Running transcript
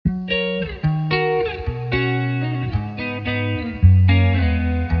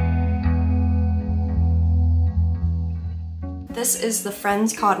This is the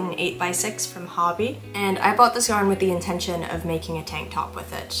Friends Cotton 8x6 from Hobby, and I bought this yarn with the intention of making a tank top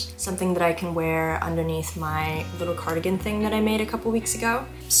with it. Something that I can wear underneath my little cardigan thing that I made a couple weeks ago.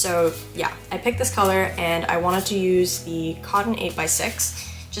 So yeah, I picked this color and I wanted to use the Cotton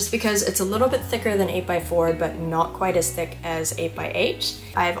 8x6 just because it's a little bit thicker than 8x4 but not quite as thick as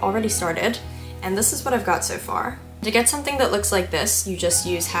 8x8. I've already started, and this is what I've got so far. To get something that looks like this, you just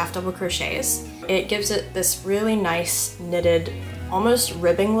use half double crochets. It gives it this really nice knitted, almost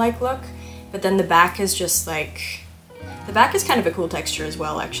ribbing-like look, but then the back is just like, the back is kind of a cool texture as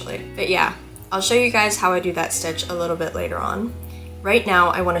well actually. But yeah, I'll show you guys how I do that stitch a little bit later on. Right now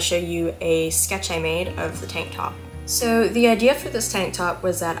I want to show you a sketch I made of the tank top. So the idea for this tank top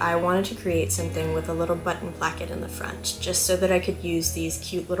was that I wanted to create something with a little button placket in the front, just so that I could use these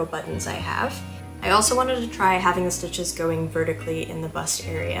cute little buttons I have. I also wanted to try having the stitches going vertically in the bust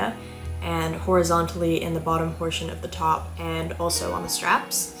area and horizontally in the bottom portion of the top and also on the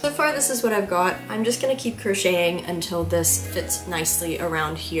straps. So far this is what I've got. I'm just gonna keep crocheting until this fits nicely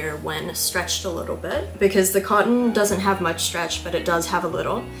around here when stretched a little bit, because the cotton doesn't have much stretch, but it does have a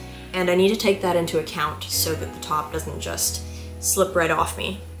little, and I need to take that into account so that the top doesn't just slip right off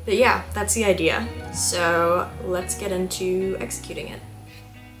me. But yeah, that's the idea. So let's get into executing it.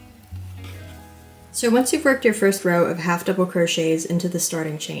 So once you've worked your first row of half double crochets into the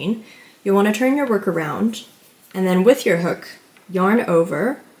starting chain, you'll want to turn your work around, and then with your hook, yarn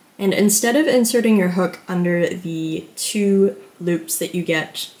over, and instead of inserting your hook under the 2 loops that you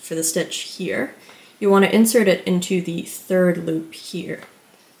get for the stitch here, you want to insert it into the 3rd loop here.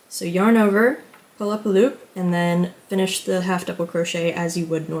 So yarn over, pull up a loop, and then finish the half double crochet as you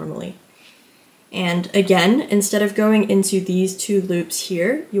would normally. And again, instead of going into these 2 loops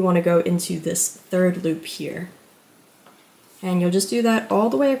here, you want to go into this 3rd loop here. And you'll just do that all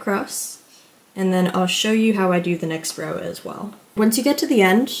the way across, and then I'll show you how I do the next row as well. Once you get to the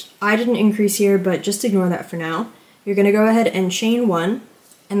end, I didn't increase here, but just ignore that for now. You're going to go ahead and chain 1,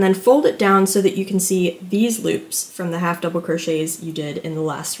 and then fold it down so that you can see these loops from the half double crochets you did in the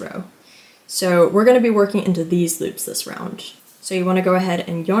last row. So we're going to be working into these loops this round. So you want to go ahead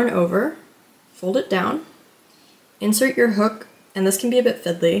and yarn over, fold it down, insert your hook, and this can be a bit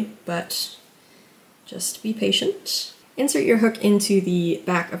fiddly, but just be patient. Insert your hook into the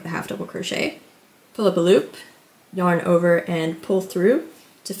back of the half double crochet, pull up a loop, yarn over, and pull through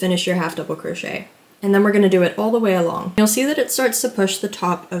to finish your half double crochet. And then we're going to do it all the way along. You'll see that it starts to push the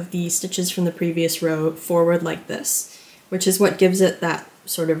top of the stitches from the previous row forward like this, which is what gives it that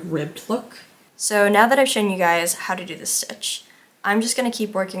sort of ribbed look. So now that I've shown you guys how to do this stitch, I'm just going to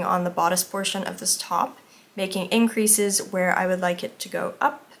keep working on the bodice portion of this top, making increases where I would like it to go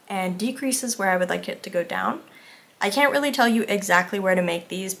up and decreases where I would like it to go down. I can't really tell you exactly where to make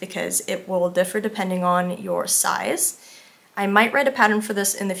these because it will differ depending on your size. I might write a pattern for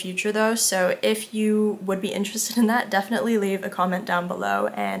this in the future though, so if you would be interested in that, definitely leave a comment down below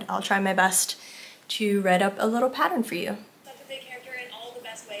and I'll try my best to write up a little pattern for you. Such a big character in all the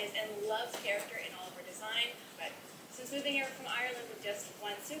best ways and loves character in all of her design, but since moving here from Ireland with just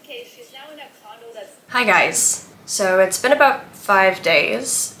 1 suitcase, she's now in a condo that's... Hi guys! So it's been about 5 days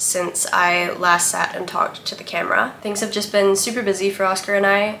since I last sat and talked to the camera. Things have just been super busy for Oscar and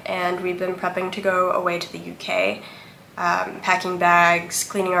I, and we've been prepping to go away to the UK, packing bags,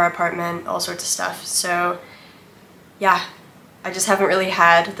 cleaning our apartment, all sorts of stuff. So yeah, I just haven't really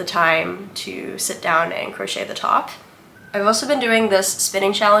had the time to sit down and crochet the top. I've also been doing this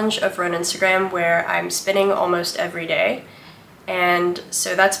spinning challenge over on Instagram where I'm spinning almost every day. And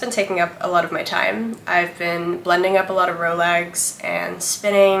so that's been taking up a lot of my time. I've been blending up a lot of row legs and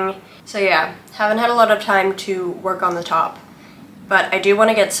spinning. So yeah, haven't had a lot of time to work on the top. But I do want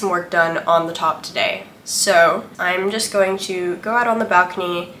to get some work done on the top today. So I'm just going to go out on the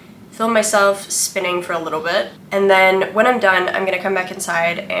balcony, film myself spinning for a little bit, and then when I'm done, I'm going to come back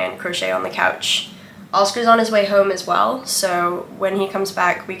inside and crochet on the couch. Oscar's on his way home as well, so when he comes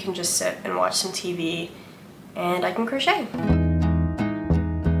back we can just sit and watch some TV and I can crochet.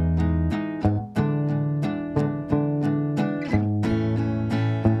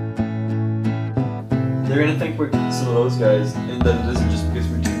 They're gonna think we're some of those guys, and that it isn't just because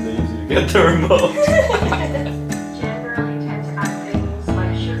we're too lazy to get the remote. generally tend to add things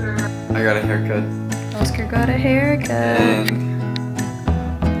like sugar. I got a haircut. Oscar got a haircut.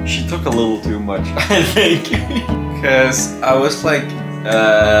 And she took a little too much, I think. Because I was like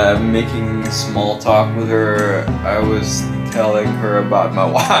making small talk with her. I was telling her about my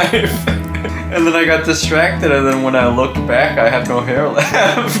wife. And then I got distracted, and then when I looked back, I had no hair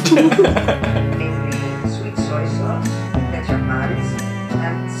left. Soy sauce, ketchup,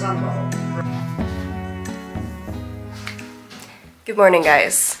 and sambal. Good morning,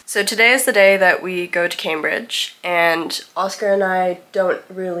 guys. So today is the day that we go to Cambridge, and Oscar and I don't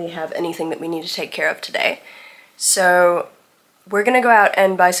really have anything that we need to take care of today. So we're gonna go out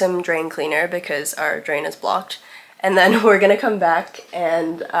and buy some drain cleaner because our drain is blocked, and then we're gonna come back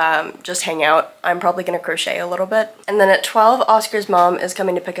and just hang out. I'm probably gonna crochet a little bit. And then at 12, Oscar's mom is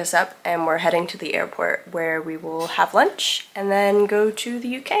coming to pick us up, and we're heading to the airport where we will have lunch and then go to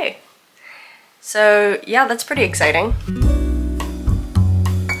the UK. So yeah, that's pretty exciting.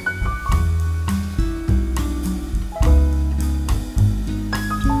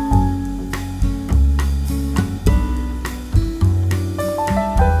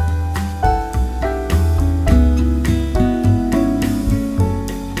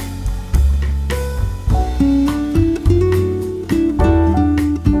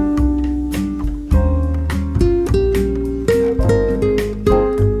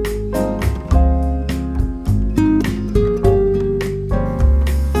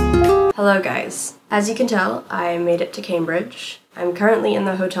 Hello guys. As you can tell, I made it to Cambridge. I'm currently in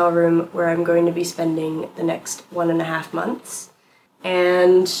the hotel room where I'm going to be spending the next 1.5 months.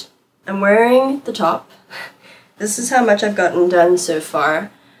 And I'm wearing the top. This is how much I've gotten done so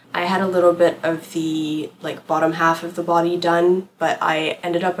far. I had a little bit of the bottom half of the body done, but I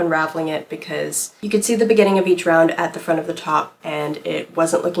ended up unraveling it because you could see the beginning of each round at the front of the top and it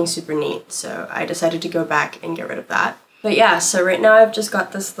wasn't looking super neat, so I decided to go back and get rid of that. But yeah, so right now I've just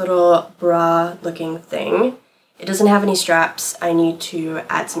got this little bra looking thing. It doesn't have any straps. I need to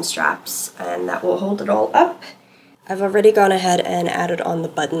add some straps and that will hold it all up. I've already gone ahead and added on the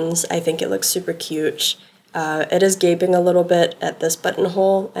buttons. I think it looks super cute. It is gaping a little bit at this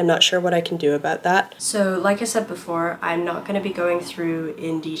buttonhole. I'm not sure what I can do about that. So like I said before, I'm not going to be going through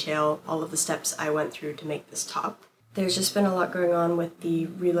in detail all of the steps I went through to make this top. There's just been a lot going on with the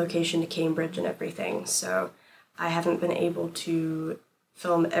relocation to Cambridge and everything, so I haven't been able to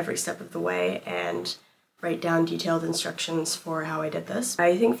film every step of the way and write down detailed instructions for how I did this.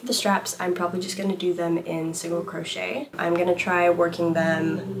 I think for the straps, I'm probably just going to do them in single crochet. I'm going to try working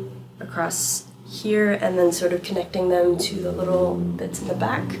them across here and then sort of connecting them to the little bits in the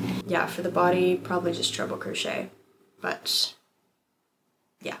back. Yeah, for the body, probably just treble crochet, but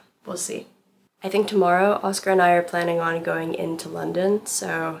yeah, we'll see. I think tomorrow, Oscar and I are planning on going into London,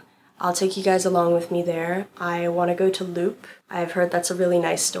 so I'll take you guys along with me there. I want to go to Loop. I've heard that's a really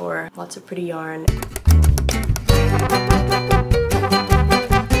nice store. Lots of pretty yarn.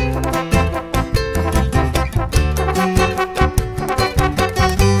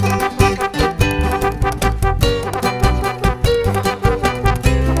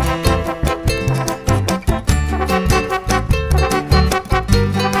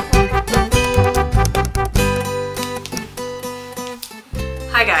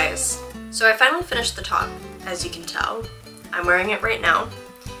 Hi guys. So I finally finished the top, as you can tell. I'm wearing it right now.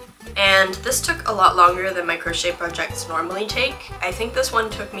 And this took a lot longer than my crochet projects normally take. I think this one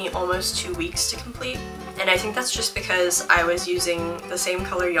took me almost 2 weeks to complete. And I think that's just because I was using the same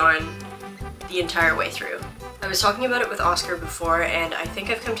color yarn the entire way through. I was talking about it with Oscar before, and I think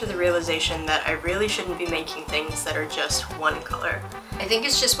I've come to the realization that I really shouldn't be making things that are just one color. I think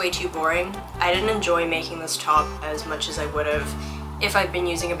it's just way too boring. I didn't enjoy making this top as much as I would have if I'd been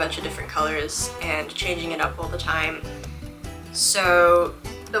using a bunch of different colors and changing it up all the time.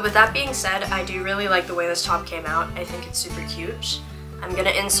 But with that being said, I do really like the way this top came out. I think it's super cute. I'm gonna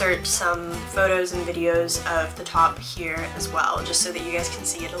insert some photos and videos of the top here as well, just so that you guys can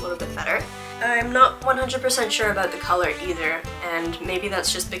see it a little bit better. I'm not 100% sure about the color either, and maybe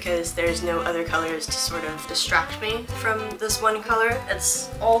that's just because there's no other colors to sort of distract me from this one color.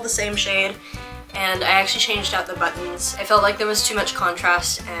 It's all the same shade. And I actually changed out the buttons. I felt like there was too much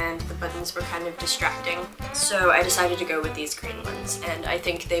contrast and the buttons were kind of distracting. So I decided to go with these green ones, and I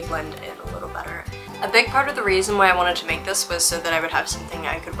think they blend in a little better. A big part of the reason why I wanted to make this was so that I would have something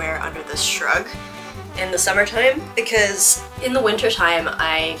I could wear under this shrug in the summertime, because in the wintertime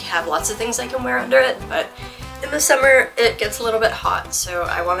I have lots of things I can wear under it, but in the summer it gets a little bit hot, so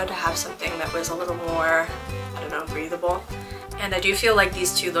I wanted to have something that was a little more, I don't know, breathable. And I do feel like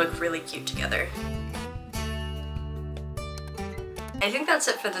these two look really cute together. I think that's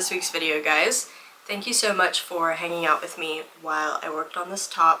it for this week's video, guys. Thank you so much for hanging out with me while I worked on this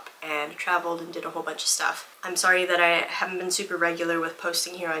top and traveled and did a whole bunch of stuff. I'm sorry that I haven't been super regular with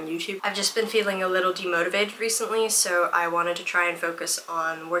posting here on YouTube. I've just been feeling a little demotivated recently, so I wanted to try and focus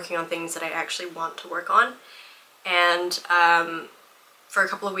on working on things that I actually want to work on. And for a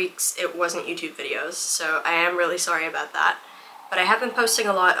couple of weeks it wasn't YouTube videos, so I am really sorry about that. But I have been posting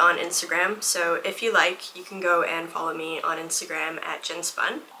a lot on Instagram, so if you like, you can go and follow me on Instagram at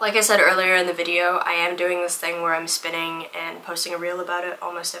jinspun. Like I said earlier in the video, I am doing this thing where I'm spinning and posting a reel about it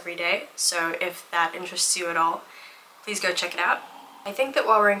almost every day, so if that interests you at all, please go check it out. I think that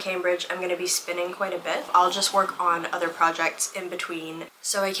while we're in Cambridge, I'm going to be spinning quite a bit. I'll just work on other projects in between,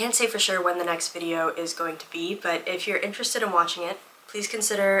 so I can't say for sure when the next video is going to be, but if you're interested in watching it, please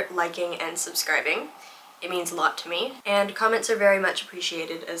consider liking and subscribing. It means a lot to me, and comments are very much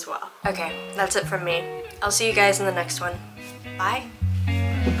appreciated as well. Okay, that's it from me. I'll see you guys in the next one. Bye!